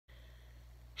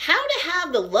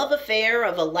have the love affair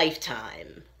of a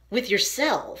lifetime with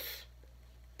yourself.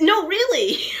 No,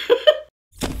 really.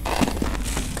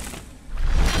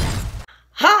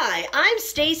 Hi, I'm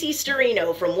Stacey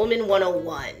Storino from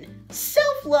Woman-101.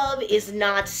 Self-love is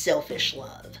not selfish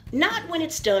love. Not when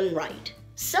it's done right.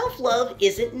 Self-love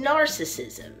isn't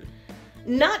narcissism.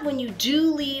 Not when you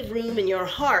do leave room in your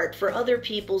heart for other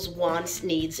people's wants,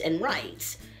 needs, and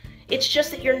rights. It's just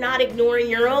that you're not ignoring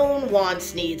your own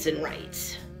wants, needs, and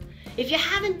rights. If you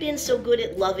haven't been so good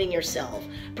at loving yourself,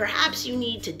 perhaps you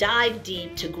need to dive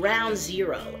deep to ground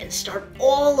zero and start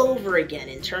all over again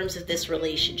in terms of this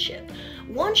relationship.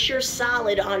 Once you're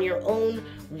solid on your own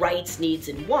rights, needs,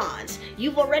 and wants,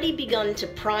 you've already begun to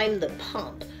prime the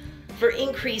pump for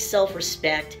increased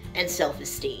self-respect and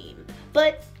self-esteem.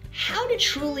 But how to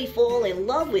truly fall in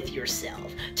love with yourself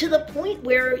to the point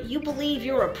where you believe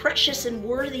you're a precious and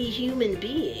worthy human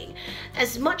being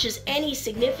as much as any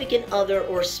significant other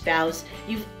or spouse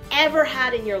you've ever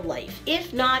had in your life,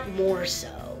 if not more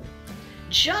so.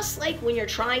 Just like when you're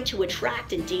trying to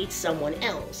attract and date someone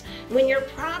else, when you're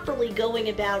properly going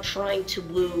about trying to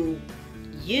woo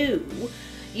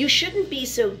you shouldn't be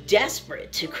so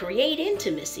desperate to create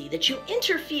intimacy that you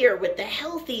interfere with the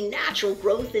healthy, natural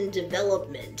growth and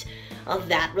development of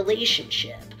that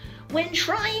relationship. When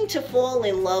trying to fall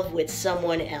in love with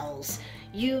someone else,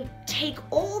 you take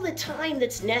all the time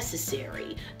that's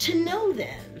necessary to know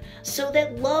them so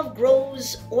that love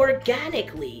grows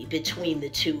organically between the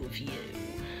two of you.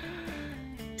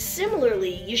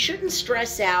 Similarly, you shouldn't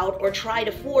stress out or try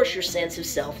to force your sense of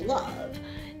self-love.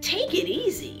 Take it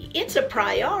easy. It's a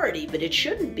priority, but it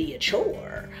shouldn't be a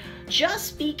chore.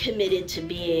 Just be committed to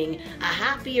being a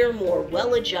happier, more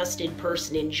well-adjusted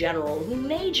person in general who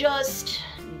may just,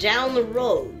 down the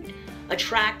road,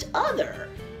 attract other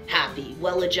happy,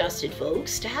 well-adjusted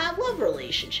folks to have love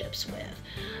relationships with.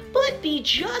 But be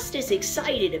just as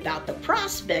excited about the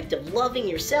prospect of loving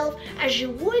yourself as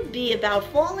you would be about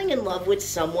falling in love with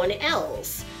someone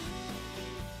else.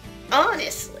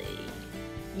 Honestly.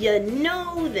 You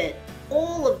know that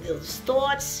all of those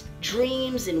thoughts,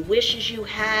 dreams, and wishes you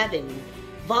have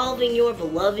involving your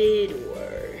beloved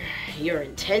or your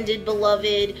intended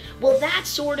beloved, well, that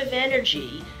sort of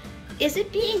energy, is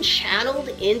it being channeled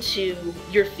into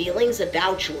your feelings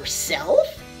about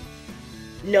yourself?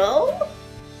 No?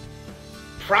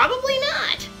 Probably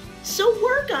not. So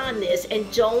work on this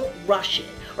and don't rush it,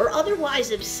 or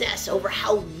otherwise obsess over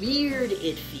how weird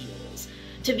it feels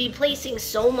to be placing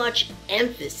so much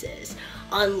emphasis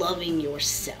on loving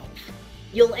yourself.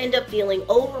 You'll end up feeling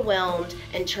overwhelmed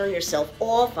and turn yourself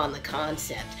off on the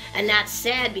concept. And that's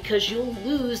sad because you'll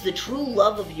lose the true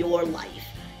love of your life,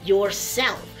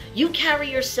 yourself. You carry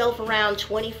yourself around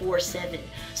 24/7.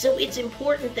 So it's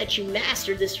important that you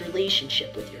master this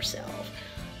relationship with yourself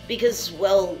because,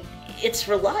 well, it's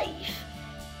for life.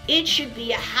 It should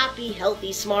be a happy,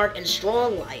 healthy, smart, and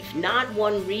strong life, not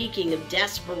one reeking of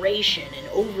desperation and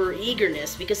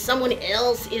over-eagerness because someone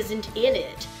else isn't in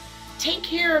it. Take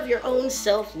care of your own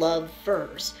self-love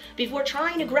first, before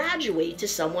trying to graduate to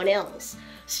someone else.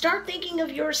 Start thinking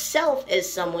of yourself as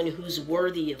someone who's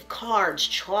worthy of cards,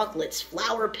 chocolates,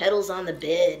 flower petals on the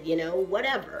bed,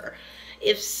 whatever.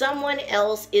 If someone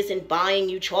else isn't buying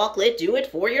you chocolate, do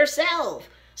it for yourself.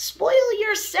 Spoil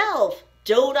yourself.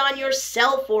 Dote on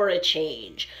yourself for a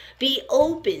change. Be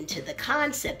open to the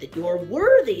concept that you're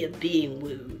worthy of being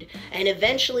wooed, and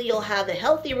eventually you'll have a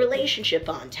healthy relationship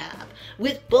on tap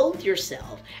with both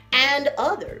yourself and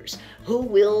others who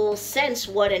will sense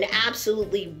what an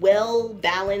absolutely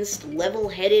well-balanced,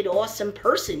 level-headed, awesome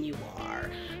person you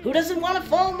are. Who doesn't want to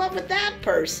fall in love with that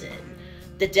person?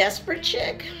 The desperate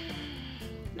chick?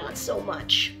 Not so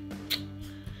much.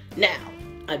 Now,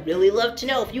 I'd really love to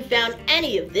know if you found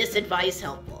any of this advice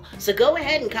helpful, so go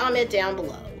ahead and comment down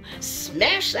below.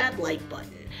 Smash that like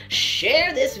button,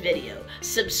 share this video,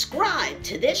 subscribe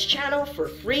to this channel for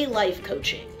free life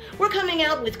coaching. We're coming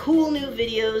out with cool new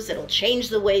videos that'll change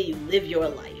the way you live your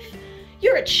life.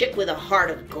 You're a chick with a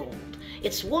heart of gold.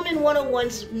 It's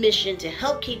Woman-101's mission to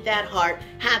help keep that heart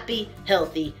happy,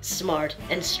 healthy, smart,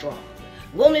 and strong.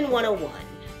 Woman-101,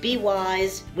 be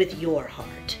wise with your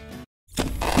heart.